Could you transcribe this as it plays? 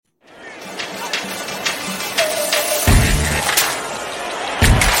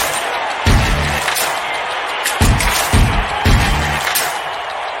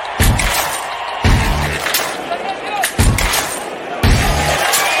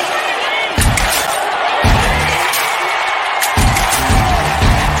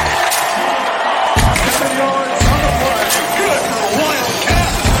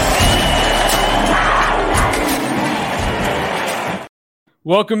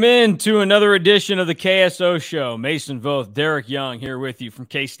Welcome in to another edition of the KSO Show. Mason Voth, Derek Young here with you from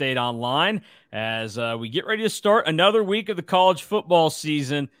K-State Online as we get ready to start another week of the college football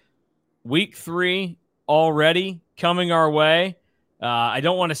season. Week 3 already coming our way. I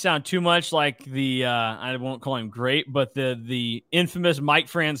don't want to sound too much like I won't call him great, but the infamous Mike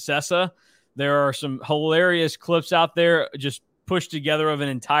Francesa. There are some hilarious clips out there just pushed together of an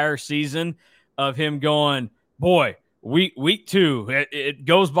entire season of him going, boy, Week 2, it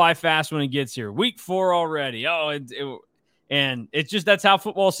goes by fast when it gets here. Week 4 already. And it's just that's how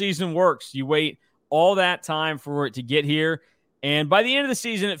football season works. You wait all that time for it to get here, and by the end of the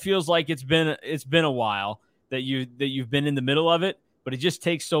season, it feels like it's been a while that you've been in the middle of it. But it just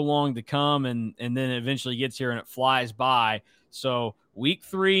takes so long to come, and then it eventually gets here and it flies by. So Week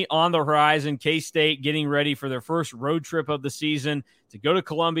 3 on the horizon. K-State getting ready for their first road trip of the season to go to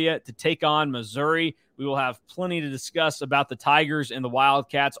Columbia to take on Missouri. We will have plenty to discuss about the Tigers and the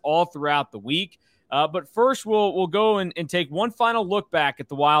Wildcats all throughout the week. But first, we'll go and take one final look back at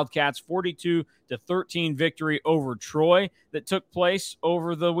the Wildcats' 42-13 victory over Troy that took place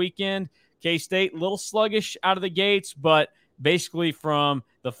over the weekend. K-State, a little sluggish out of the gates, but basically from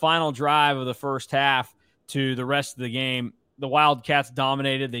the final drive of the first half to the rest of the game, the Wildcats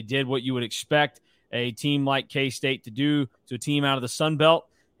dominated. They did what you would expect a team like K-State to do to a team out of the Sun Belt.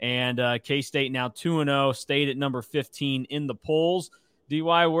 And K-State now 2-0, stayed at number 15 in the polls.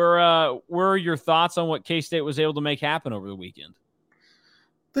 DY, where are your thoughts on what K-State was able to make happen over the weekend?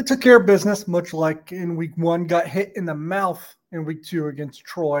 They took care of business, much like in week 1, got hit in the mouth in week 2 against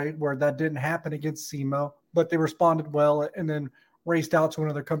Troy, where that didn't happen against SEMO, but they responded well and then raced out to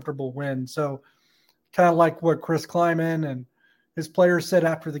another comfortable win. So kind of like what Chris Kleiman and his players said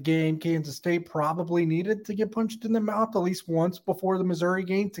after the game, Kansas State probably needed to get punched in the mouth at least once before the Missouri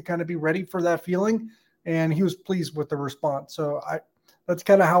game to kind of be ready for that feeling. And he was pleased with the response. So that's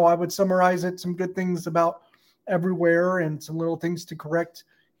kind of how I would summarize it. Some good things about everywhere and some little things to correct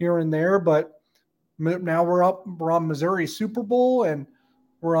here and there. But now we're on Missouri Super Bowl, and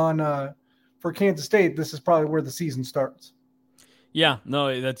we're on for Kansas State. This is probably where the season starts. Yeah,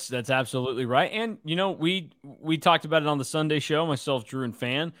 no, that's absolutely right. And, we talked about it on the Sunday show, myself, Drew, and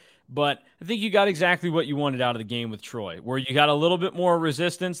Fan, but I think you got exactly what you wanted out of the game with Troy, where you got a little bit more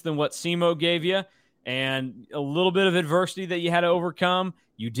resistance than what SEMO gave you and a little bit of adversity that you had to overcome.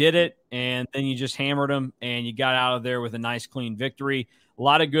 You did it, and then you just hammered them, and you got out of there with a nice, clean victory. A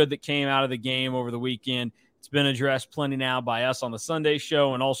lot of good that came out of the game over the weekend. It's been addressed plenty now by us on the Sunday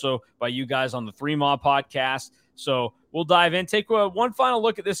show and also by you guys on the 3 Ma podcast. So we'll dive in, take one final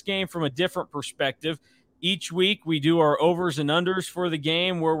look at this game from a different perspective. Each week we do our overs and unders for the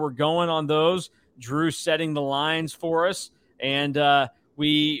game, where we're going on those. Drew's setting the lines for us, and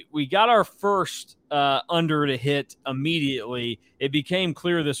we got our first under to hit immediately. It became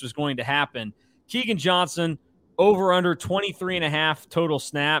clear this was going to happen. Keegan Johnson, over under 23.5 total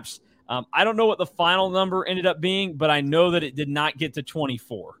snaps. I don't know what the final number ended up being, but I know that it did not get to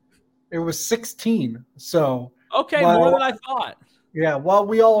 24. It was 16. So okay, more than I thought. Yeah, while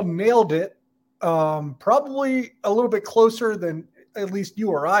we all nailed it, probably a little bit closer than at least you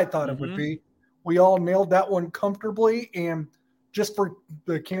or I thought it would be. We all nailed that one comfortably, and just for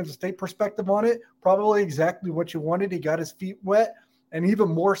the Kansas State perspective on it, probably exactly what you wanted. He got his feet wet, and even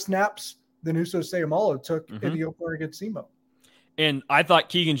more snaps than Uso Sayamalo took in the opener against SEMO. And I thought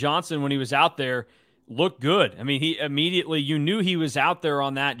Keegan Johnson, when he was out there, looked good. I mean, you knew he was out there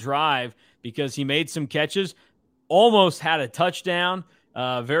on that drive because he made some catches, almost had a touchdown,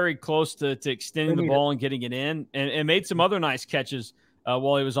 very close to extending the ball and getting it in, and made some other nice catches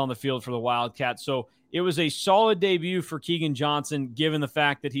while he was on the field for the Wildcats. So it was a solid debut for Keegan Johnson, given the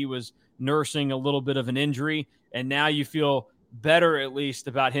fact that he was nursing a little bit of an injury, and now you feel better at least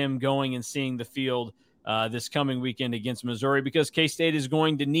about him going and seeing the field this coming weekend against Missouri, because K-State is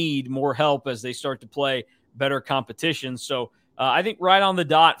going to need more help as they start to play better competition. So I think right on the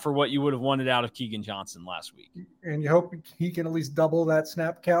dot for what you would have wanted out of Keegan Johnson last week. And you hope he can at least double that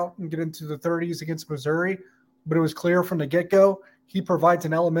snap count and get into the 30s against Missouri. But it was clear from the get-go, he provides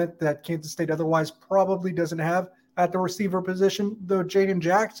an element that Kansas State otherwise probably doesn't have at the receiver position, though Jaden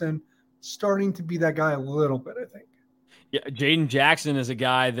Jackson starting to be that guy a little bit, I think. Yeah, Jaden Jackson is a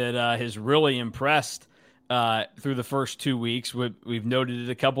guy that has really impressed through the first 2 weeks. We've noted it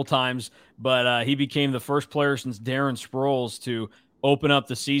a couple times, but he became the first player since Darren Sproles to open up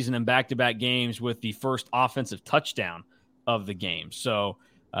the season in back-to-back games with the first offensive touchdown of the game. So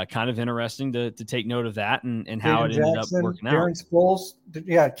kind of interesting to take note of that and how it ended up working out. Darren Sproles,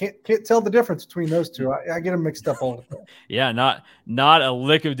 yeah, can't tell the difference between those two. I get them mixed up all the time. Yeah, not a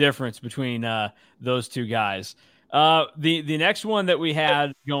lick of difference between those two guys. The next one that we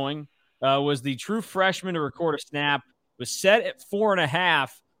had going was the true freshman to record a snap. Was set at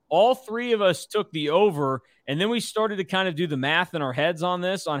 4.5. All three of us took the over, and then we started to kind of do the math in our heads on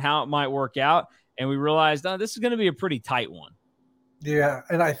this, on how it might work out, and we realized, oh, this is going to be a pretty tight one. Yeah,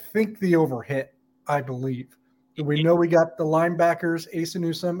 and I think the over hit, I believe. We know we got the linebackers, Asa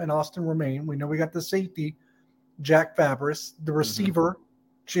Newsom and Austin Romaine. We know we got the safety, Jack Fabris. The receiver,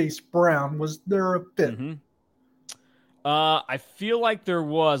 Chase Brown. Was there a fifth? I feel like there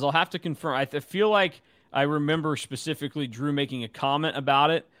was. I'll have to confirm. I feel like I remember specifically Drew making a comment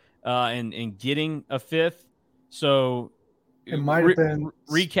about it and getting a fifth. So it might have been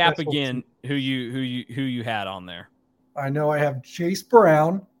recap again who you had on there. I know I have Chase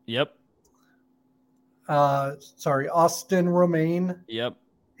Brown. Yep. Austin Romaine. Yep.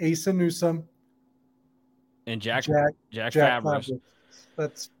 Asa Newsom. And Jack Fabris.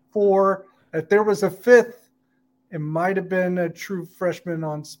 That's 4. If there was a fifth, it might have been a true freshman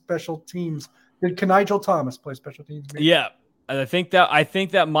on special teams. Did Kenigel Thomas play special teams? Maybe? Yeah, I think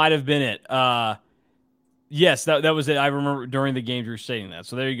that might have been it. Yes, that was it. I remember during the game Drew saying that.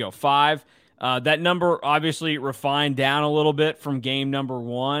 So there you go, 5. That number obviously refined down a little bit from game number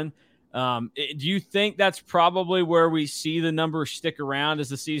 1. Do you think that's probably where we see the number stick around as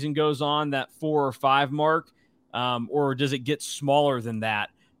the season goes on, that 4 or 5 mark, or does it get smaller than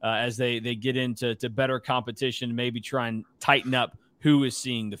that as they get into better competition, maybe try and tighten up who is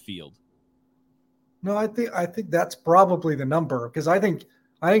seeing the field? No, I think that's probably the number, because I think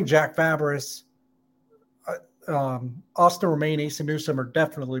Jack Fabris, Austin Romaine, Asa Newsom are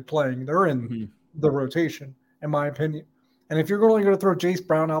definitely playing. They're in the rotation, in my opinion. And if you're only going to throw Chase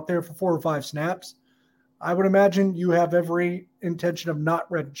Brown out there for 4 or 5 snaps, I would imagine you have every intention of not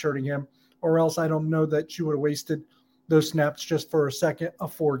redshirting him, or else I don't know that you would have wasted those snaps just for a second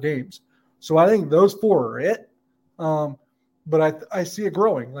of 4 games. So I think those 4 are it. But I see it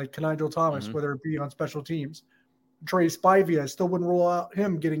growing, like Kenigel Thomas, whether it be on special teams. Trey Spivey, I still wouldn't rule out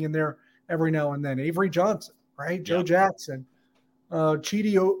him getting in there every now and then. Avery Johnson, right? Joe Jackson.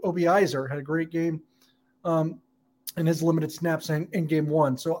 Chidi Obiizer had a great game in his limited snaps in game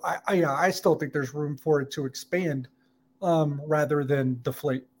 1. So I still think there's room for it to expand rather than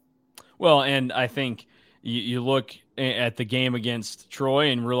deflate. Well, and I think you look at the game against Troy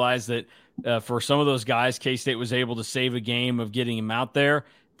and realize that for some of those guys, K-State was able to save a game of getting him out there,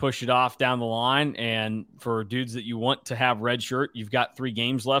 push it off down the line. And for dudes that you want to have redshirt, you've got 3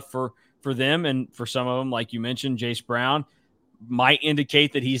 games left for them. And for some of them, like you mentioned, Jace Brown might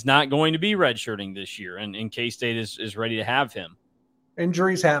indicate that he's not going to be redshirting this year. And K-State is ready to have him.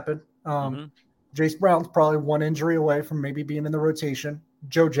 Injuries happen. Jace Brown's probably 1 injury away from maybe being in the rotation.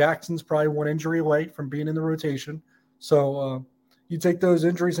 Joe Jackson's probably 1 injury away from being in the rotation. So you take those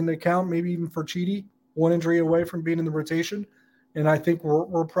injuries into account, maybe even for Chidi, 1 injury away from being in the rotation. And I think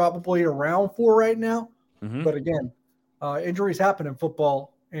we're probably around 4 right now. But again, injuries happen in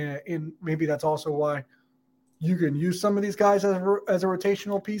football. And maybe that's also why you can use some of these guys as a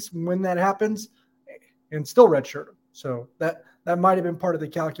rotational piece when that happens and still redshirt them. So that might have been part of the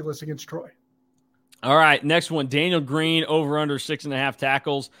calculus against Troy. All right, next one, Daniel Green, over under 6.5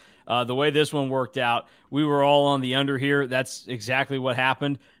 tackles. The way this one worked out, we were all on the under here. That's exactly what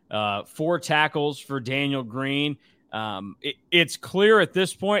happened. 4 tackles for Daniel Green. It's clear at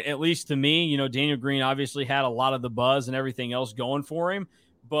this point, at least to me, Daniel Green obviously had a lot of the buzz and everything else going for him,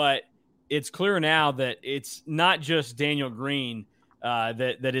 but it's clear now that it's not just Daniel Green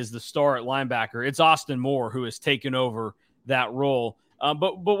that is the star at linebacker. It's Austin Moore who has taken over that role.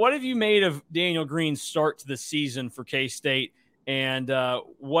 But what have you made of Daniel Green's start to the season for K-State and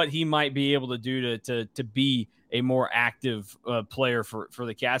what he might be able to do to be a more active player for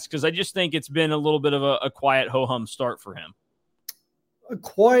the Cats? Because I just think it's been a little bit of a quiet ho-hum start for him. A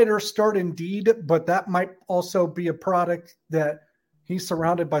quieter start indeed, but that might also be a product that he's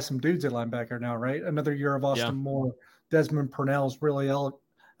surrounded by some dudes at linebacker now, right? Another year of Austin Moore. Desmond Purnell's really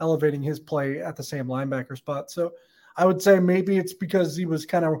elevating his play at the same linebacker spot. So I would say maybe it's because he was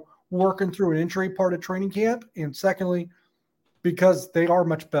kind of working through an injury part of training camp. And secondly, because they are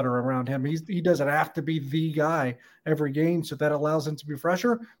much better around him. He doesn't have to be the guy every game. So that allows him to be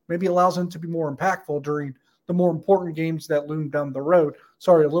fresher, maybe allows him to be more impactful during the more important games that loom down the road.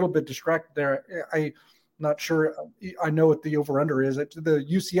 Sorry, a little bit distracted there. I'm not sure. I know what the over-under is. The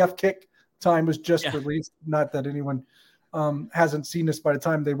UCF kick time was just released. Not that anyone hasn't seen this by the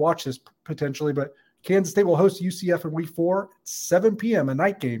time they watch this potentially, but Kansas State will host UCF in week 4 at 7 p.m., a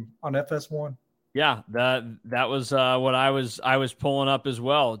night game on FS1. Yeah, that was what I was pulling up as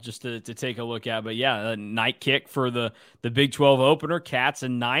well, just to take a look at. But yeah, a night kick for the Big 12 opener, Cats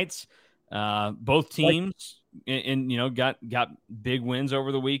and Knights. Both teams and got big wins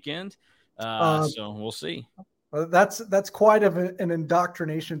over the weekend. So we'll see. That's quite of an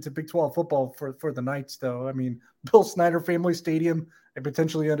indoctrination to Big 12 football for the Knights, though. I mean, Bill Snyder Family Stadium, a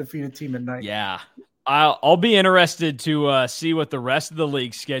potentially undefeated team at night. Yeah. I'll be interested to see what the rest of the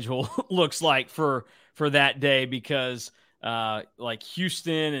league schedule looks like for that day, because like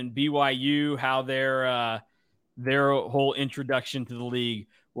Houston and BYU, how their whole introduction to the league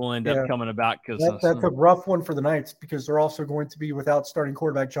will end up coming about. Because that's a rough one for the Knights, because they're also going to be without starting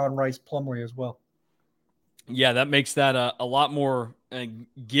quarterback John Rice Plumlee as well. Yeah, that makes that a lot more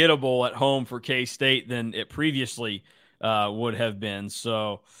gettable at home for K-State than it previously would have been.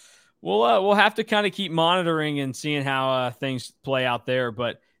 So we'll have to kind of keep monitoring and seeing how things play out there.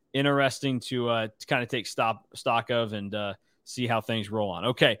 But interesting to kind of take stock of and see how things roll on.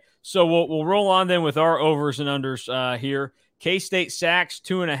 Okay, so we'll roll on then with our overs and unders here. K-State sacks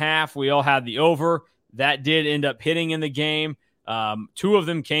 2.5. We all had the over. That did end up hitting in the game. 2 of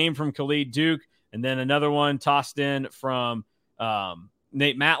them came from Khalid Duke, and then another one tossed in from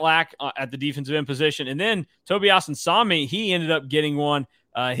Nate Matlack at the defensive end position. And then Tobias Nsami, he ended up getting one.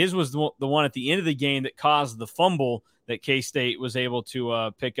 His was the one at the end of the game that caused the fumble that K-State was able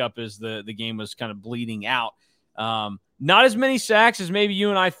to pick up as the game was kind of bleeding out. Not as many sacks as maybe you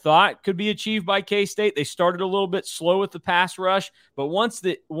and I thought could be achieved by K-State. They started a little bit slow with the pass rush, but once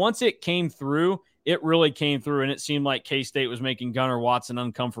it came through, it really came through, and it seemed like K-State was making Gunnar Watson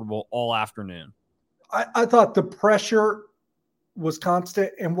uncomfortable all afternoon. I thought the pressure was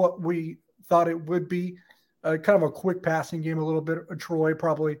constant, and what we thought it would be kind of a quick passing game, a little bit of Troy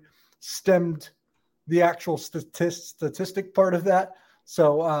probably stemmed the actual statistic part of that.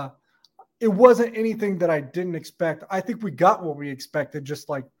 So it wasn't anything that I didn't expect. I think we got what we expected, just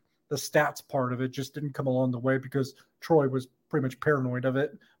like the stats part of it just didn't come along the way because Troy was pretty much paranoid of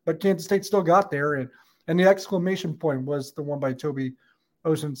it. But Kansas State still got there, and the exclamation point was the one by Toby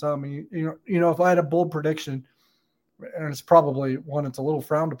Osunsami. You know, if I had a bold prediction, and it's probably one that's a little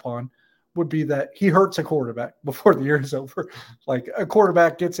frowned upon, would be that he hurts a quarterback before the year is over. Like a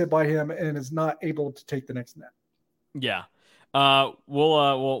quarterback gets hit by him and is not able to take the next snap. Yeah.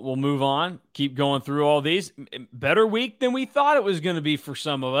 We'll move on. Keep going through all these. Better week than we thought it was going to be for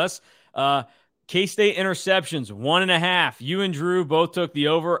some of us. K-State interceptions 1.5. You and Drew both took the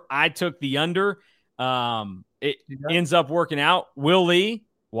over. I took the under. Ends up working out. Will Lee,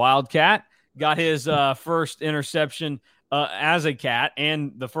 Wildcat, got his first interception as a Cat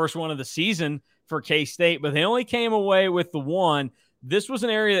and the first one of the season for K-State, but they only came away with the one. This was an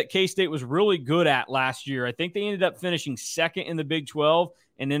area that K-State was really good at last year. I think they ended up finishing second in the Big 12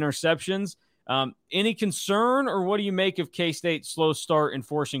 in interceptions. Any concern, or what do you make of K-State's slow start in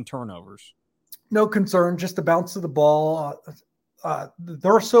forcing turnovers? No concern, just the bounce of the ball.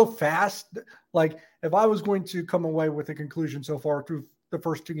 They're so fast. Like, if I was going to come away with a conclusion so far through the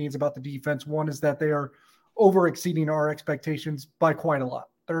first 2 games about the defense, one is that they are over exceeding our expectations by quite a lot.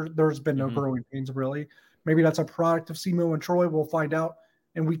 There's been no growing pains, really. Maybe that's a product of SEMO and Troy. We'll find out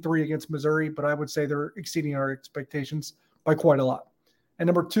in week 3 against Missouri, but I would say they're exceeding our expectations by quite a lot. And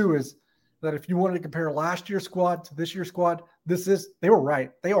number 2 is that if you wanted to compare last year's squad to this year's squad, they were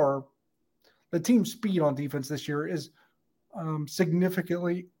right. They are the team speed on defense this year is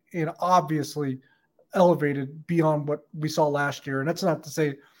significantly and obviously elevated beyond what we saw last year. And that's not to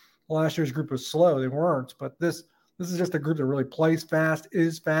say last year's group was slow. They weren't, but this is just a group that really plays fast,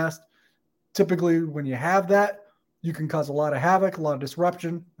 is fast. Typically, when you have that, you can cause a lot of havoc, a lot of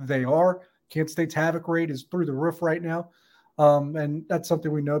disruption. They are. Kansas State's havoc rate is through the roof right now. And that's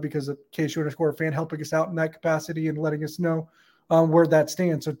something we know because of KSU_fan helping us out in that capacity and letting us know where that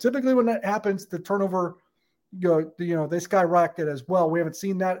stands. So typically when that happens, the turnover, they skyrocket as well. We haven't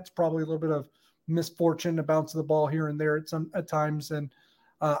seen that. It's probably a little bit of misfortune, a bounce of the ball here and there at times. And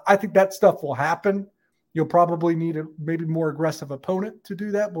I think that stuff will happen. You'll probably need a maybe more aggressive opponent to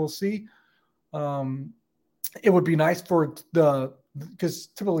do that. We'll see. It would be nice because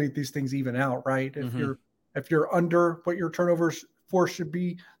typically these things even out, right? If you're under what your turnovers force should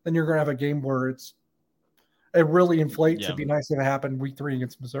be, then you're going to have a game where it really inflates. It'd be nice if it happened week 3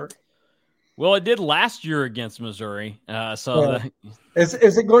 against Missouri. Well, it did last year against Missouri. Is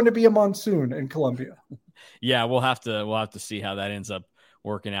it going to be a monsoon in Columbia? Yeah, we'll have to see how that ends up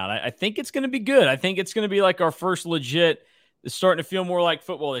working out. I think it's going to be good. I think it's going to be like our first legit. It's starting to feel more like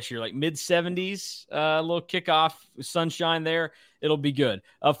football this year, like mid-70s, a little kickoff, sunshine there. It'll be good.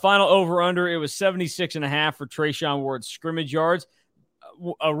 Final over-under, it was 76.5 for Trayshawn Ward's scrimmage yards.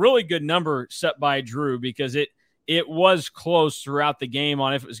 A really good number set by Drew because it was close throughout the game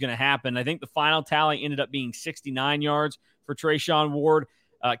on if it was going to happen. I think the final tally ended up being 69 yards for Trayshawn Ward.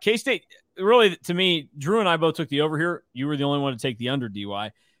 K-State really, to me, Drew and I both took the over here. You were the only one to take the under,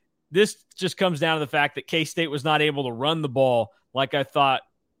 DY. This just comes down to the fact that K-State was not able to run the ball like I thought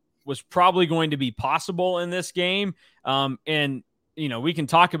was probably going to be possible in this game. And, we can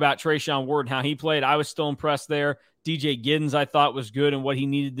talk about Trayshawn Ward and how he played. I was still impressed there. DJ Giddens, I thought, was good in what he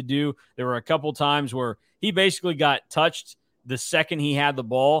needed to do. There were a couple times where he basically got touched the second he had the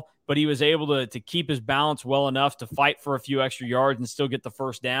ball, but he was able to keep his balance well enough to fight for a few extra yards and still get the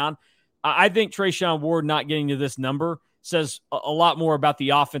first down. I think Trayshawn Ward not getting to this number says a lot more about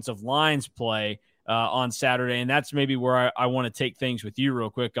the offensive line's play on Saturday, and that's maybe where I want to take things with you real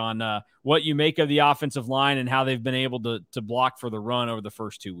quick on what you make of the offensive line and how they've been able to block for the run over the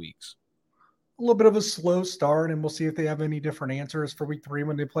first 2 weeks. A little bit of a slow start, and we'll see if they have any different answers for week 3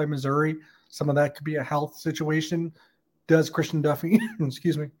 when they play Missouri. Some of that could be a health situation. Does Christian Duffy,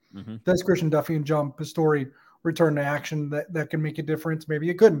 does Christian Duffy and John Pastore return to action that can make a difference? Maybe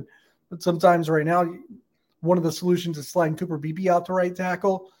it couldn't. But sometimes right now, one of the solutions is sliding Cooper Beebe out to right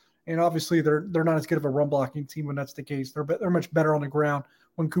tackle. And obviously they're not as good of a run blocking team when that's the case. They're much better on the ground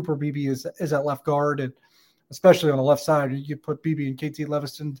when Cooper Beebe is at left guard, and especially on the left side. You put Beebe and KT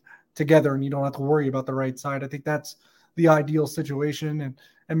Leviston together and you don't have to worry about the right side. I think that's the ideal situation.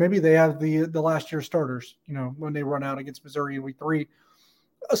 And maybe they have the last year starters, when they run out against Missouri in week 3.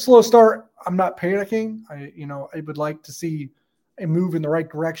 A slow start. I'm not panicking. I would like to see a move in the right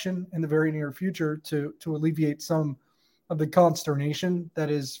direction in the very near future to alleviate some of the consternation that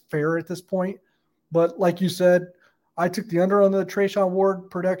is fair at this point. But like you said, I took the under on the Trayshawn Ward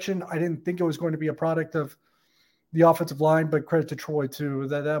production. I didn't think it was going to be a product of the offensive line, but credit to Troy too.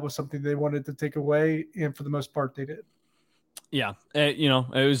 That was something they wanted to take away, and for the most part, they did. Yeah, it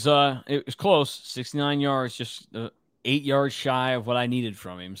was close, 69 yards, just 8 yards shy of what I needed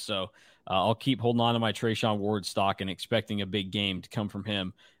from him. So I'll keep holding on to my Trayshawn Ward stock and expecting a big game to come from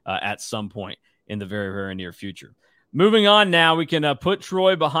him at some point in the very, very near future. Moving on now, we can put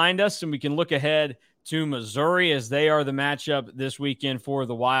Troy behind us and we can look ahead to Missouri as they are the matchup this weekend for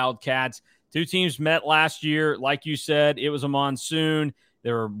the Wildcats. Two teams met last year. Like you said, it was a monsoon.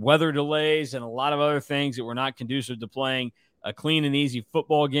 There were weather delays and a lot of other things that were not conducive to playing a clean and easy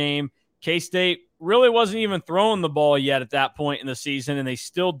football game. K-State really wasn't even throwing the ball yet at that point in the season, and they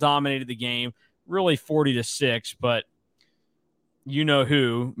still dominated the game, really 40-6, but you know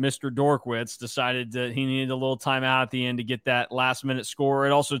who, Mr. Dorkwitz, decided that he needed a little timeout at the end to get that last-minute score.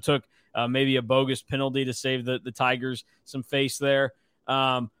 It also took maybe a bogus penalty to save the Tigers some face there.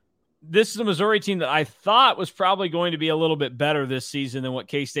 This is a Missouri team that I thought was probably going to be a little bit better this season than what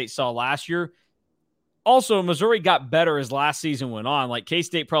K-State saw last year. Also, Missouri got better as last season went on. Like,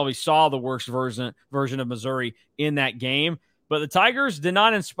 K-State probably saw the worst version of Missouri in that game. But the Tigers did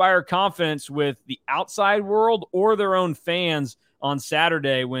not inspire confidence with the outside world or their own fans on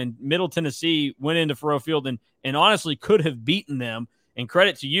Saturday when Middle Tennessee went into Faurot Field and honestly could have beaten them. And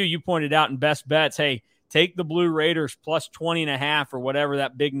credit to you, you pointed out in Best Bets, hey, take the Blue Raiders plus 20.5 or whatever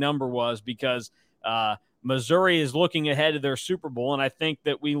that big number was, because Missouri is looking ahead to their Super Bowl. And I think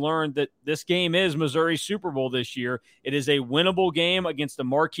that we learned that this game is Missouri's Super Bowl this year. It is a winnable game against a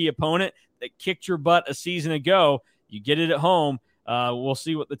marquee opponent that kicked your butt a season ago. You get it at home. We'll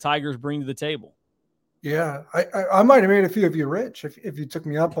see what the Tigers bring to the table. Yeah, I might have made a few of you rich if you took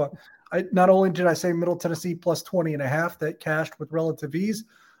me up on. Not only did I say Middle Tennessee plus 20.5 that cashed with relative ease,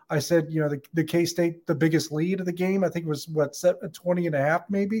 I said the K-State the biggest lead of the game. I think it was set at 20.5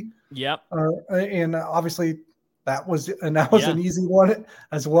 maybe. Yep. And obviously that was an easy one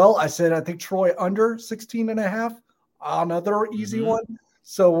as well. I said I think Troy under 16.5, another easy one.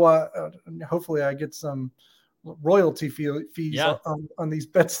 So hopefully I get some royalty fees on these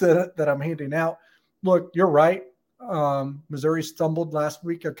bets that I'm handing out. Look, you're right. Missouri stumbled last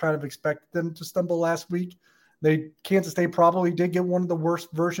week. I kind of expected them to stumble last week. Kansas State probably did get one of the worst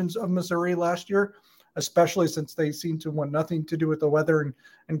versions of Missouri last year, especially since they seemed to want nothing to do with the weather,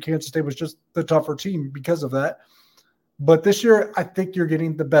 and Kansas State was just the tougher team because of that. But this year, I think you're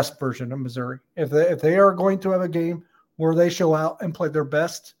getting the best version of Missouri. If they are going to have a game where they show out and play their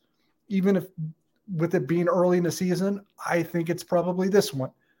best, even if with it being early in the season, I think it's probably this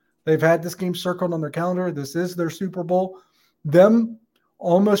one. They've had this game circled on their calendar. This is their Super Bowl. Them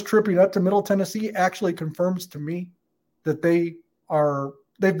almost tripping up to Middle Tennessee actually confirms to me that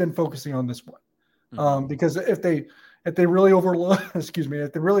they've been focusing on this one. Because if they really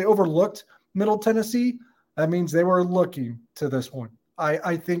overlooked Middle Tennessee, that means they were looking to this one.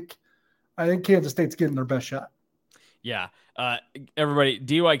 I think Kansas State's getting their best shot. Yeah. Everybody,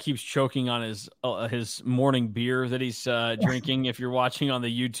 DY keeps choking on his morning beer that he's drinking. If you're watching on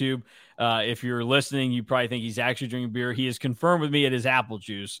the YouTube, if you're listening, you probably think he's actually drinking beer. He has confirmed with me it is apple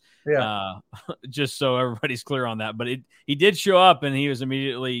juice. Yeah. Just so everybody's clear on that. But he did show up, and he was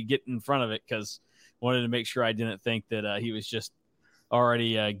immediately getting in front of it because wanted to make sure I didn't think that he was just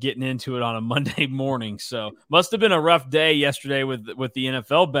already getting into it on a Monday morning. So must have been a rough day yesterday with the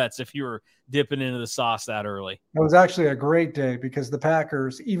NFL bets if you were dipping into the sauce that early. It was actually a great day because the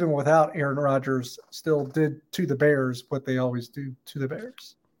Packers, even without Aaron Rodgers, still did to the Bears what they always do to the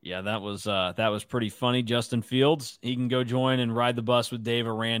Bears. Yeah, that was pretty funny. Justin Fields, he can go join and ride the bus with Dave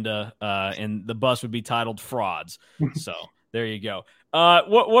Aranda, and the bus would be titled Frauds. So there you go.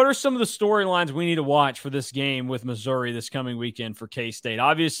 What are some of the storylines we need to watch for this game with Missouri this coming weekend for K-State?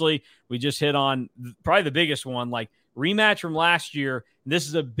 Obviously, we just hit on probably the biggest one, like rematch from last year. This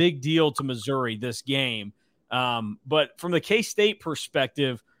is a big deal to Missouri, this game. But from the K-State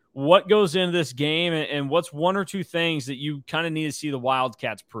perspective, what goes into this game and what's one or two things that you kind of need to see the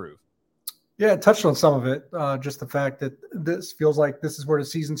Wildcats prove? Yeah, I touched on some of it. Just the fact that this feels like this is where the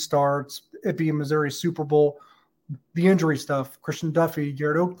season starts. It being Missouri Super Bowl, the injury stuff, Christian Duffy,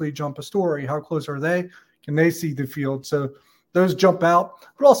 Garrett Oakley, John Pastore, how close are they? Can they see the field? So those jump out.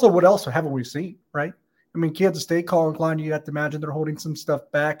 But also, what else haven't we seen, right? I mean, Kansas State, Colin Klein, you have to imagine they're holding some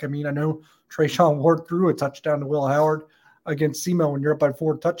stuff back. I mean, I know Trayshawn Ward threw a touchdown to Will Howard against SEMO when you're up by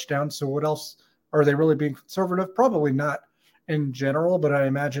 4 touchdowns. So what else? Are they really being conservative? Probably not in general, but I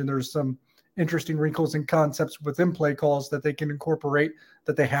imagine there's some interesting wrinkles and concepts within play calls that they can incorporate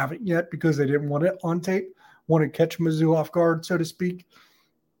that they haven't yet because they didn't want it on tape, want to catch Mizzou off guard, so to speak.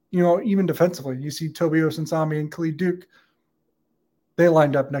 You know, even defensively, you see Toby Osensami and Khalid Duke. They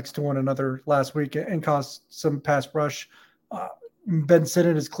lined up next to one another last week and caused some pass rush. Ben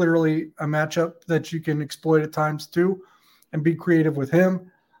Sinnott is clearly a matchup that you can exploit at times too and be creative with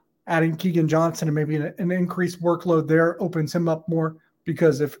him. Adding Keegan Johnson and maybe an increased workload there opens him up more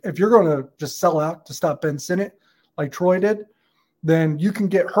because if you're going to just sell out to stop Ben Sinnott like Troy did, then you can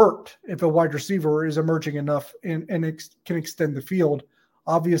get hurt if a wide receiver is emerging enough and can extend the field.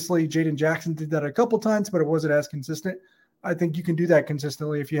 Obviously, Jaden Jackson did that a couple times, but it wasn't as consistent. I think you can do that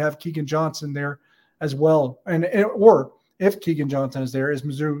consistently if you have Keegan Johnson there as well. Or if Keegan Johnson is there, is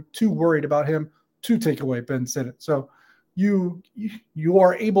Mizzou too worried about him to take away Ben Sinnott? So you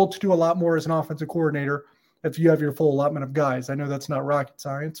are able to do a lot more as an offensive coordinator if you have your full allotment of guys. I know that's not rocket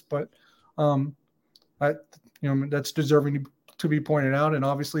science, but that's deserving to be pointed out. And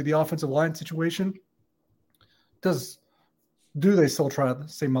obviously the offensive line situation, do they still try the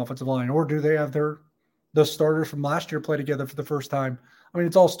same offensive line, or do they have the starters from last year play together for the first time? I mean,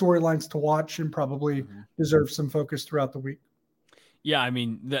 it's all storylines to watch and probably deserve some focus throughout the week. Yeah, I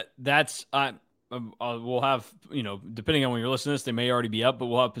mean, that's we'll have, depending on when you're listening to this, they may already be up, but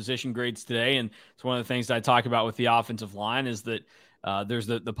we'll have position grades today. And it's one of the things that I talk about with the offensive line is that there's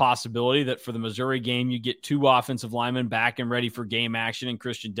the possibility that for the Missouri game, you get 2 offensive linemen back and ready for game action, and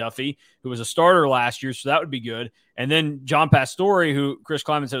Christian Duffy, who was a starter last year, so that would be good. And then John Pastore, who Chris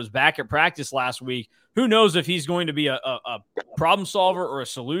Kleiman said was back at practice last week. Who knows if he's going to be a problem solver or a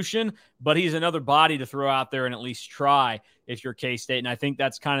solution, but he's another body to throw out there and at least try if you're K-State. And I think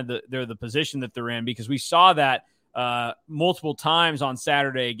that's kind of the position that they're in, because we saw that multiple times on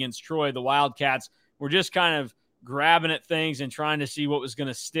Saturday against Troy. The Wildcats were just kind of grabbing at things and trying to see what was going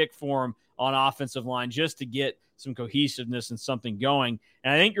to stick for them on offensive line just to get some cohesiveness and something going.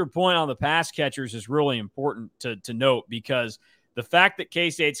 And I think your point on the pass catchers is really important to note, because the fact that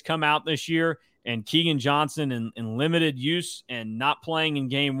K-State's come out this year and Keegan Johnson in limited use and not playing in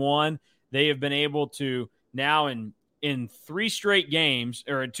game 1, they have been able to now in 3 straight games,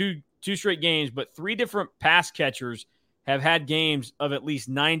 or in two straight games, but 3 different pass catchers have had games of at least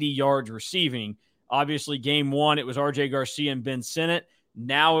 90 yards receiving. Obviously, game 1, it was R.J. Garcia and Ben Sinnott.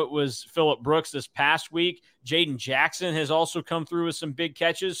 Now it was Phillip Brooks this past week. Jaden Jackson has also come through with some big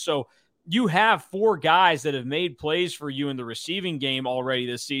catches. So you have 4 guys that have made plays for you in the receiving game already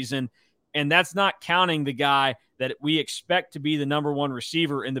this season, and that's not counting the guy that we expect to be the number 1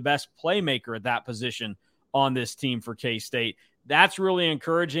 receiver and the best playmaker at that position on this team for K-State. That's really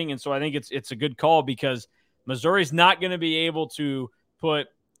encouraging, and so I think it's a good call, because Missouri's not going to be able to put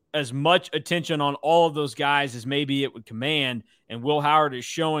as much attention on all of those guys as maybe it would command, and Will Howard is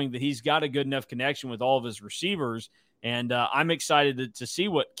showing that he's got a good enough connection with all of his receivers, and I'm excited to see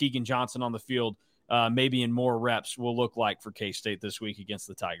what Keegan Johnson on the field, maybe in more reps, will look like for K-State this week against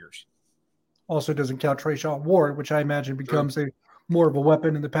the Tigers. Also doesn't count Trayshawn Ward, which I imagine becomes a more of a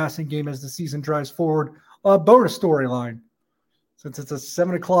weapon in the passing game as the season drives forward. Bonus storyline. Since it's a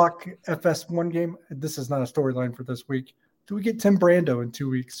 7:00 FS1 game, this is not a storyline for this week. Do we get Tim Brando in 2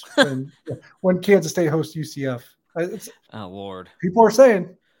 weeks when Kansas State hosts UCF? Oh, Lord. People are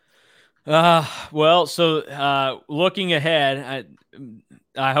saying. Looking ahead,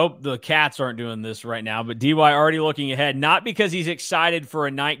 I hope the Cats aren't doing this right now, but DY already looking ahead, not because he's excited for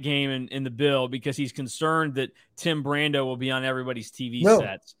a night game in the Bill, because he's concerned that Tim Brando will be on everybody's TV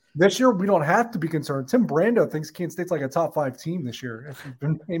sets. This year, we don't have to be concerned. Tim Brando thinks Kansas State's like a top 5 team this year, if you've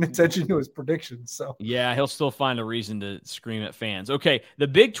been paying attention to his predictions. So yeah, he'll still find a reason to scream at fans. Okay, the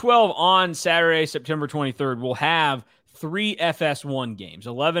Big 12 on Saturday, September 23rd, will have 3 FS1 games,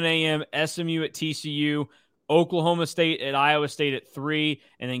 11 a.m., SMU at TCU, Oklahoma State at Iowa State at 3,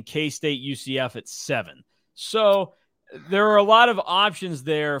 and then K-State UCF at 7. So there are a lot of options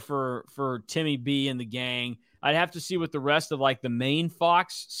there for Timmy B and the gang. I'd have to see what the rest of like the main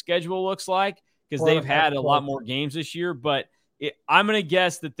Fox schedule looks like, because they've had a lot more games this year. But I'm going to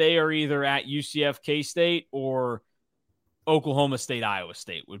guess that they are either at UCF K-State or Oklahoma State Iowa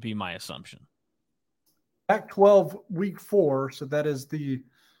State would be my assumption. Pac-12 week 4, so that is the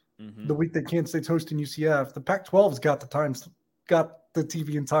week that Kansas State's hosting UCF. The Pac-12's got the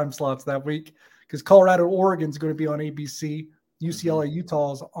TV and time slots that week, because Colorado Oregon's going to be on ABC, UCLA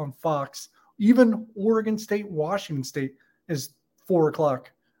Utah's on Fox. Even Oregon State, Washington State is 4:00,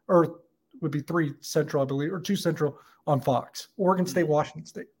 or would be 3 Central, I believe, or 2 Central on Fox. Oregon State, Washington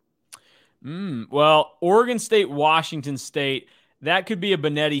State. Well, Oregon State, Washington State, that could be a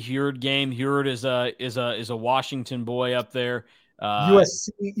Benetti Hurd game. Hurd is a Washington boy up there.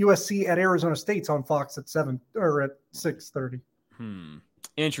 USC at Arizona State's on Fox at 7 or at 6:30.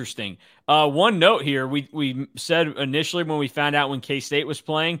 Interesting. One note here: we said initially when we found out when K-State was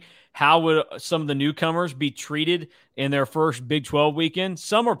playing, how would some of the newcomers be treated in their first Big 12 weekend?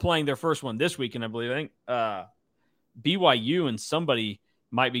 Some are playing their first one this weekend, I believe. I think BYU and somebody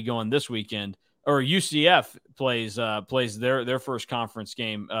might be going this weekend, or UCF plays their first conference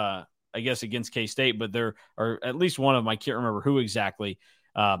game, I guess against K-State, but there are at least one of them. I can't remember who exactly.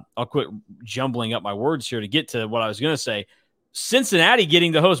 I'll quit jumbling up my words here to get to what I was going to say. Cincinnati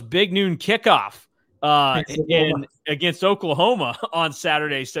getting to host Big Noon Kickoff against Oklahoma on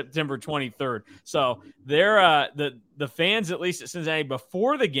Saturday, September 23rd. So they're the fans, at least at Cincinnati,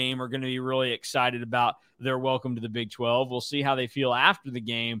 before the game are going to be really excited about their welcome to the Big 12. We'll see how they feel after the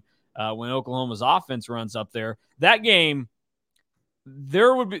game when Oklahoma's offense runs up there. That game,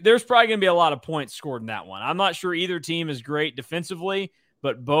 there's probably going to be a lot of points scored in that one. I'm not sure either team is great defensively,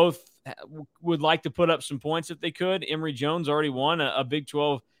 but both would like to put up some points if they could. Emory Jones already won a Big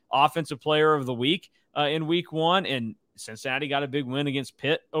 12 Offensive Player of the Week in Week 1, and Cincinnati got a big win against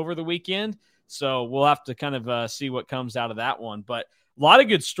Pitt over the weekend. So we'll have to kind of see what comes out of that one. But a lot of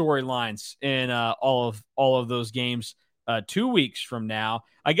good storylines in all of those games 2 weeks from now.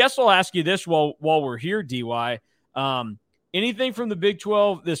 I guess I'll ask you this while we're here, DY. Anything from the Big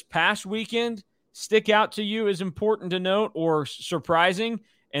 12 this past weekend stick out to you as important to note or surprising?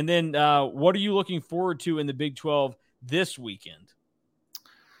 And then what are you looking forward to in the Big 12 this weekend?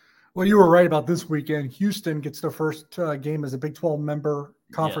 Well, you were right about this weekend. Houston gets their first game as a Big 12 member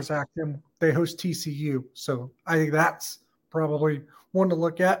conference action. They host TCU. So I think that's probably one to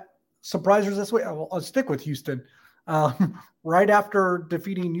look at. Surprisers this week. I'll stick with Houston. Right after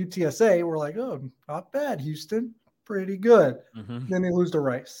defeating UTSA, we're like, oh, not bad, Houston. Pretty good. Then they lose to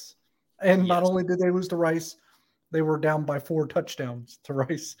Rice. And not only did they lose to Rice, they were down by 4 touchdowns to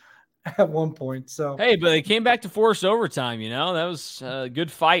Rice at one point. So hey, but they came back to force overtime. That was a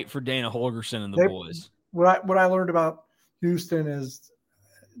good fight for Dana Holgerson and the boys. What I learned about Houston is,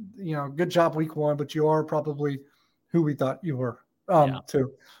 good job week 1, but you are probably who we thought you were.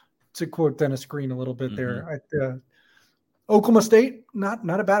 To quote Dennis Green a little bit there. Oklahoma State, not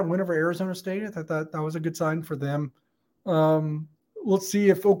a bad win over Arizona State. I thought that was a good sign for them. We'll see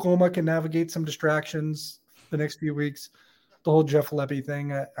if Oklahoma can navigate some distractions the next few weeks. The whole Jeff Lebby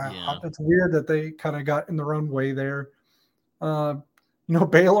thing. It's weird that they kind of got in their own way there.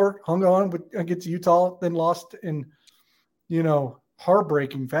 Baylor hung on against Utah, then lost in,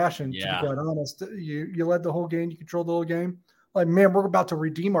 heartbreaking fashion, to be quite honest. You led the whole game. You controlled the whole game. Like, man, we're about to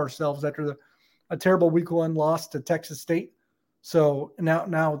redeem ourselves after a terrible week 1 loss to Texas State. So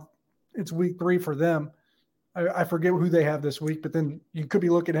now it's week 3 for them. I forget who they have this week, but then you could be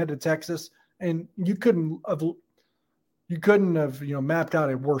looking ahead to Texas, and you couldn't have mapped out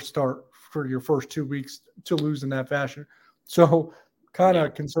a worse start for your first 2 weeks to lose in that fashion. So kind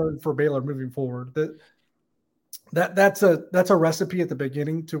of concerned for Baylor moving forward. That's a recipe at the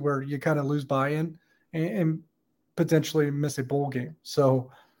beginning to where you kind of lose buy-in and potentially miss a bowl game.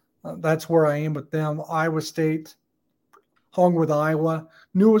 So that's where I am with them. Iowa State, hung with Iowa.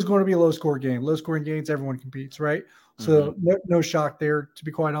 Knew it was going to be a low-score game. Low-scoring games, everyone competes, right? So no shock there, to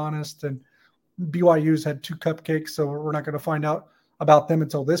be quite honest. And BYU's had 2 cupcakes, so we're not going to find out about them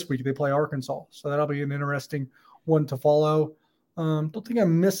until this week. They play Arkansas, so that'll be an interesting one to follow. Don't think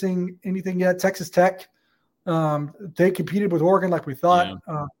I'm missing anything yet. Texas Tech, they competed with Oregon like we thought.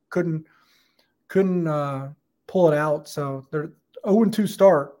 Yeah. Couldn't pull it out, so they're 0-2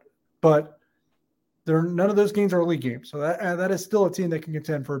 start, but none of those games are elite games. So that is still a team that can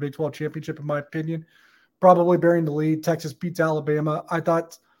contend for a Big 12 championship, in my opinion. Probably bearing the lead. Texas beats Alabama. I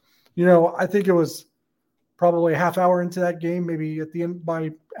thought, I think it was probably a half hour into that game, maybe at the end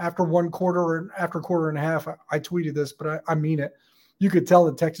after one quarter or after a quarter and a half. I tweeted this, but I mean it. You could tell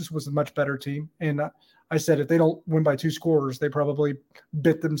that Texas was a much better team. And I said, if they don't win by 2 scorers, they probably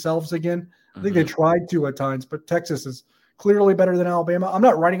bit themselves again. I think they tried to at times, but Texas is clearly better than Alabama. I'm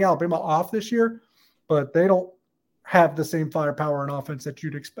not writing Alabama off this year, but they don't have the same firepower and offense that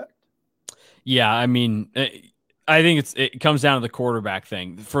you'd expect. Yeah, I mean, I think it comes down to the quarterback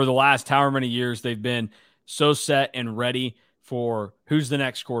thing. For the last however many years, they've been so set and ready for who's the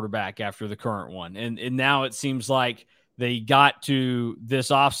next quarterback after the current one. And now it seems like they got to this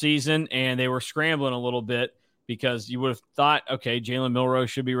offseason and they were scrambling a little bit because you would have thought, okay, Jalen Milroe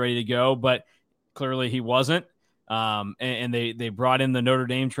should be ready to go, but clearly he wasn't. And they brought in the Notre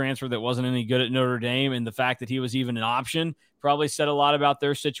Dame transfer that wasn't any good at Notre Dame, and the fact that he was even an option probably said a lot about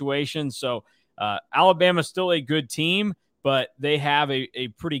their situation. So Alabama's still a good team, but they have a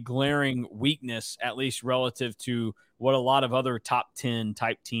pretty glaring weakness, at least relative to what a lot of other top 10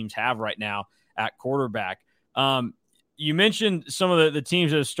 type teams have right now at quarterback. You mentioned some of the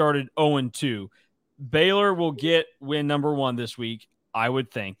teams that have started 0-2. Baylor will get win number 1 this week, I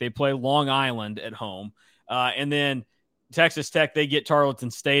would think. They play Long Island at home. And then Texas Tech, they get Tarleton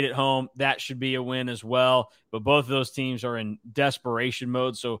State at home. That should be a win as well. But both of those teams are in desperation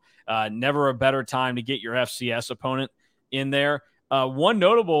mode, so never a better time to get your FCS opponent in there. One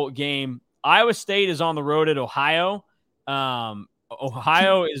notable game, Iowa State is on the road at Ohio.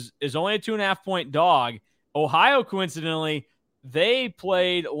 Ohio is only a 2.5-point dog. Ohio, coincidentally, they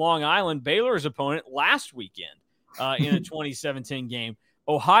played Long Island, Baylor's opponent, last weekend in a 2017 game.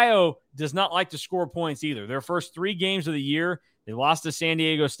 Ohio does not like to score points either. Their first 3 games of the year, they lost to San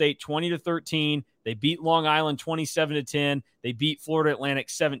Diego State 20-13. They beat Long Island 27-10. They beat Florida Atlantic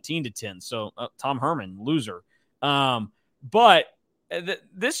 17-10. So Tom Herman, loser. But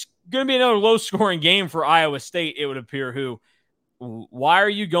this is going to be another low-scoring game for Iowa State, it would appear. Why are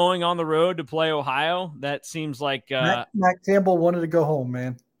you going on the road to play Ohio? That seems like Matt Campbell wanted to go home,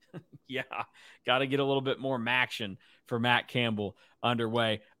 man. Yeah, got to get a little bit more maction for Matt Campbell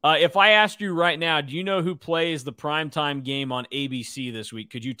underway. If I asked you right now, do you know who plays the primetime game on ABC this week?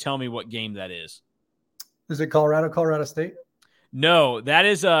 Could you tell me what game that is? Is it Colorado State? No, that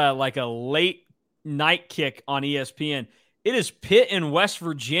is like a late night kick on ESPN. It is Pitt and West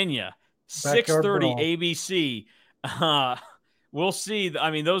Virginia, 6:30 ABC. We'll see.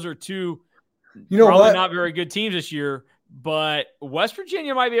 I mean, those are two probably not very good teams this year, but West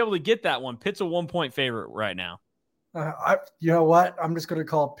Virginia might be able to get that one. Pitt's a 1-point favorite right now. You know what? I'm just going to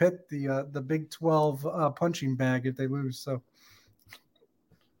call Pitt the Big 12 punching bag if they lose. So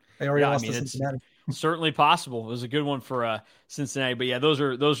they already lost to Cincinnati. It's certainly possible. It was a good one for Cincinnati, but yeah, those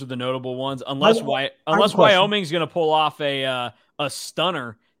are the notable ones. Unless Wyoming's going to pull off a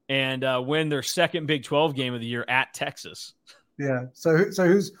stunner and win their second Big 12 game of the year at Texas. Yeah. So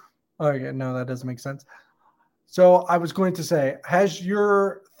who's? Oh yeah, no, that doesn't make sense. So I was going to say, has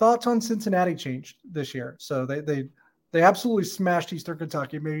your thoughts on Cincinnati changed this year? So they absolutely smashed Eastern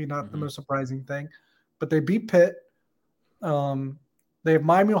Kentucky. Maybe not the most surprising thing, but they beat Pitt. They have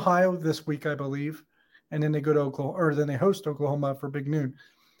Miami, Ohio this week, I believe, and then they go to Oklahoma, or then they host Oklahoma for Big Noon.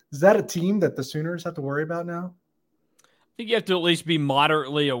 Is that a team that the Sooners have to worry about now? I think you have to at least be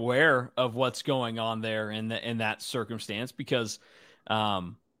moderately aware of what's going on there in that circumstance, because,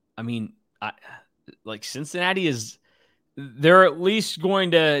 Cincinnati they're at least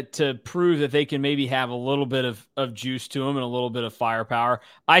going to prove that they can maybe have a little bit of juice to them and a little bit of firepower.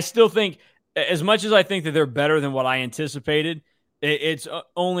 I still think, as much as I think that they're better than what I anticipated, it's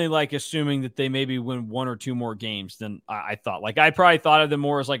only like assuming that they maybe win 1 or 2 more games than I thought. Like, I probably thought of them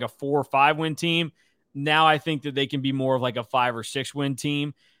more as like a 4 or 5 win team. Now I think that they can be more of like a 5 or 6 win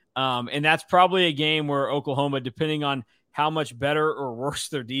team. And that's probably a game where Oklahoma, depending on how much better or worse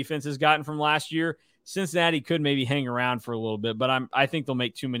their defense has gotten from last year, Cincinnati could maybe hang around for a little bit, but I think they'll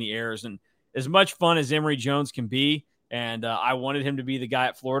make too many errors. And as much fun as Emory Jones can be, and I wanted him to be the guy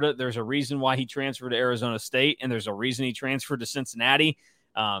at Florida, there's a reason why he transferred to Arizona State, and there's a reason he transferred to Cincinnati.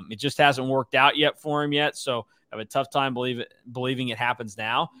 It just hasn't worked out yet for him yet. So I have a tough time believing it happens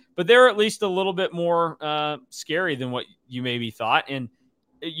now. But they're at least a little bit more scary than what you maybe thought. And,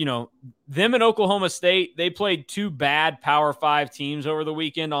 them and Oklahoma State, they played two bad Power 5 teams over the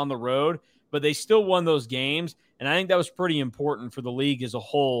weekend on the road, but they still won those games. And I think that was pretty important for the league as a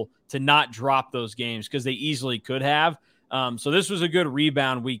whole to not drop those games because they easily could have. So this was a good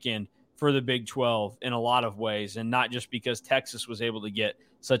rebound weekend for the Big 12 in a lot of ways, and not just because Texas was able to get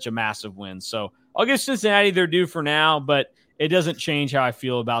such a massive win. So I'll give Cincinnati their due for now, but it doesn't change how I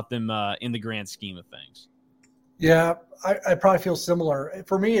feel about them in the grand scheme of things. Yeah, I probably feel similar.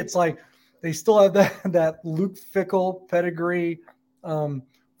 For me, it's like they still have that Luke Fickell pedigree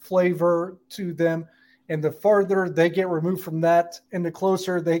flavor to them. And the farther they get removed from that and the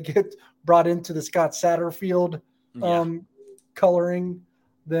closer they get brought into the Scott Satterfield coloring,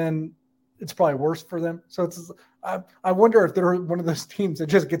 then it's probably worse for them. So I wonder if they're one of those teams that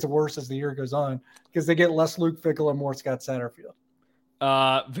just gets worse as the year goes on because they get less Luke Fickell and more Scott Satterfield.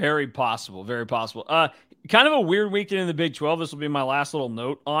 Very possible. Very possible. Kind of a weird weekend in the Big 12. This will be my last little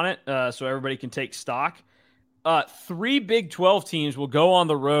note on it, so everybody can take stock. 3 Big 12 teams will go on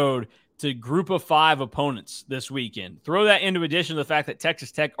the road to Group of 5 opponents this weekend. Throw that into addition to the fact that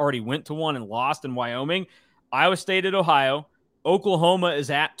Texas Tech already went to one and lost in Wyoming. Iowa State at Ohio. Oklahoma is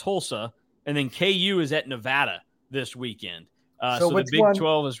at Tulsa. And then KU is at Nevada this weekend. So the Big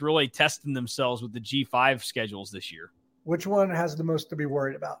 12 is really testing themselves with the G5 schedules this year. Which one has the most to be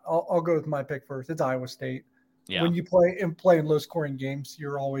worried about? I'll go with my pick first. It's Iowa State. Yeah. When you play in low-scoring games,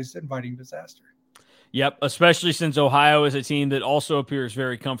 you're always inviting disaster. Yep, especially since Ohio is a team that also appears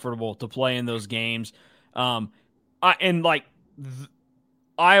very comfortable to play in those games. Iowa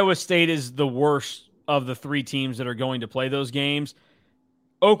State is the worst of the 3 teams that are going to play those games.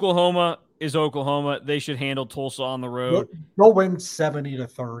 Oklahoma is Oklahoma. They should handle Tulsa on the road. They'll win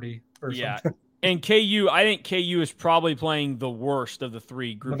 70-30 or something. And KU, I think KU is probably playing the worst of the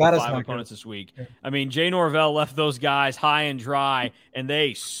 3 Group of 5 opponents this week. Yeah. I mean, Jay Norvell left those guys high and dry, and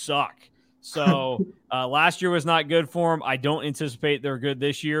they suck. So last year was not good for them. I don't anticipate they're good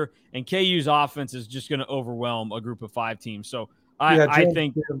this year. And KU's offense is just going to overwhelm a Group of 5 team. So I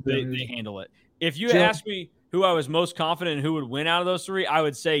think they handle it. If you ask me who I was most confident in who would win out of those 3, I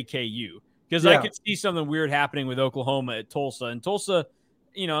would say KU. Because I could see something weird happening with Oklahoma at Tulsa. And Tulsa,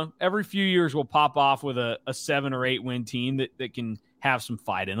 every few years will pop off with a 7 or 8 win team that can have some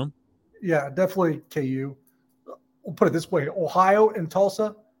fight in them. Yeah, definitely KU. We'll put it this way. Ohio and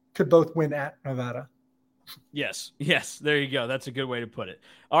Tulsa could both win at Nevada. Yes. There you go. That's a good way to put it.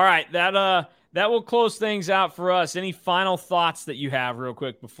 All right. That will close things out for us. Any final thoughts that you have real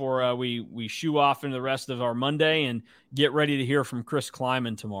quick before we shoo off into the rest of our Monday and get ready to hear from Chris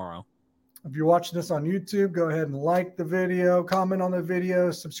Kleiman tomorrow? If you're watching this on YouTube, go ahead and like the video, comment on the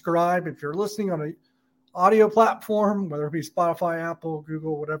video, subscribe. If you're listening on an audio platform, whether it be Spotify, Apple,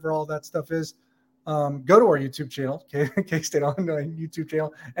 Google, whatever all that stuff is, go to our YouTube channel, K-State Online YouTube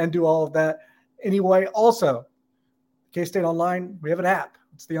channel, and do all of that. Anyway, also, K-State Online, we have an app.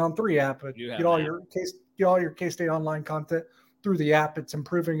 It's the On3 app. Get all your K-State Online content through the app. It's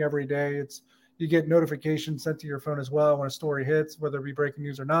improving every day. You get notifications sent to your phone as well when a story hits, whether it be breaking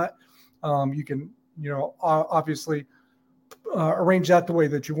news or not. You can, obviously arrange that the way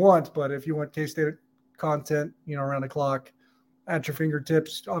that you want. But if you want K-State content, around the clock at your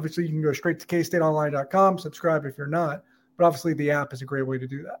fingertips, obviously you can go straight to kstateonline.com, subscribe if you're not. But obviously the app is a great way to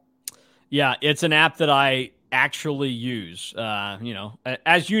do that. Yeah, it's an app that I actually use.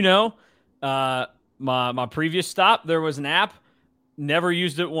 As you know, my previous stop, there was an app. Never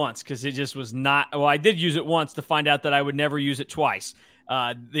used it once because it just was not. Well, I did use it once to find out that I would never use it twice.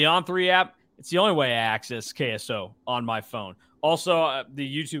 The On3 app, it's the only way I access KSO on my phone. Also, the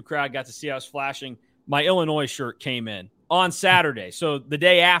YouTube crowd got to see I was flashing. My Illinois shirt came in on Saturday, so the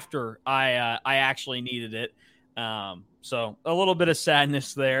day after I actually needed it. So a little bit of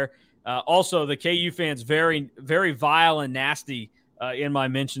sadness there. Also, the KU fans very, very vile and nasty in my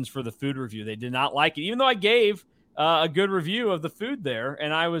mentions for the food review. They did not like it, even though I gave a good review of the food there,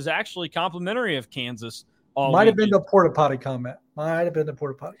 and I was actually complimentary of Kansas. Might have been the porta potty comment.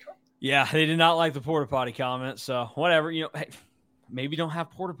 Yeah, they did not like the porta potty comment. So whatever, hey, maybe don't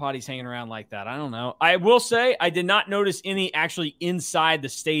have porta potties hanging around like that. I don't know. I will say I did not notice any actually inside the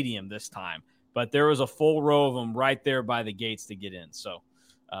stadium this time, but there was a full row of them right there by the gates to get in. So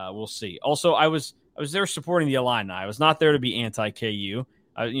we'll see. Also, I was there supporting the Illini. I was not there to be anti-KU.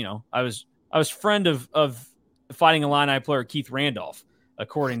 I was friend of Fighting Illini player Keith Randolph,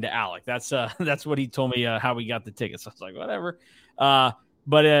 according to Alec. That's what he told me how we got the tickets. I was like, whatever.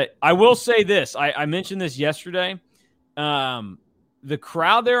 But I will say this. I mentioned this yesterday. the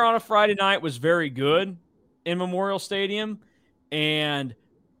crowd there on a Friday night was very good in Memorial Stadium. And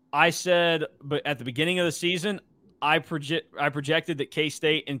I said, but at the beginning of the season, I projected that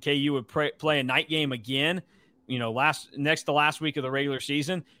K-State and KU would play a night game again, next to last week of the regular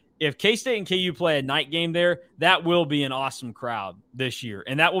season. If K-State and KU play a night game there, that will be an awesome crowd this year.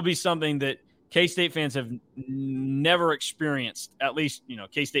 And that will be something that K-State fans have never experienced, at least,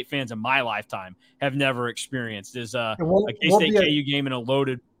 K-State fans in my lifetime have never experienced, is a K-State KU game in a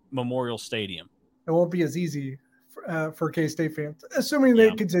loaded Memorial Stadium. It won't be as easy for K-State fans, assuming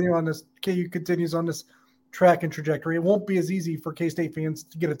they continue on this, KU continues on this track and trajectory. It won't be as easy for K-State fans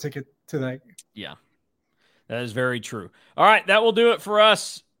to get a ticket tonight. Yeah, that is very true. All right, that will do it for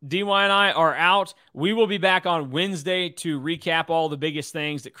us. DY and I are out. We will be back on Wednesday to recap all the biggest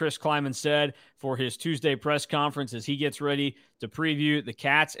things that Chris Kleiman said for his Tuesday press conference as he gets ready to preview the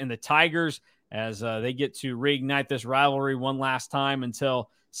Cats and the Tigers as they get to reignite this rivalry one last time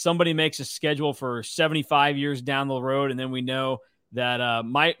until somebody makes a schedule for 75 years down the road. And then we know that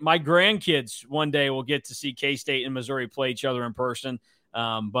my grandkids one day will get to see K-State and Missouri play each other in person.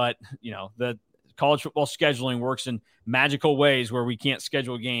 But the college football scheduling works in magical ways where we can't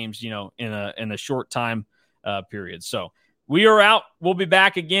schedule games, in a short time period. So we are out. We'll be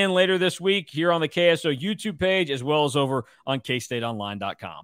back again later this week here on the KSO YouTube page, as well as over on kstateonline.com.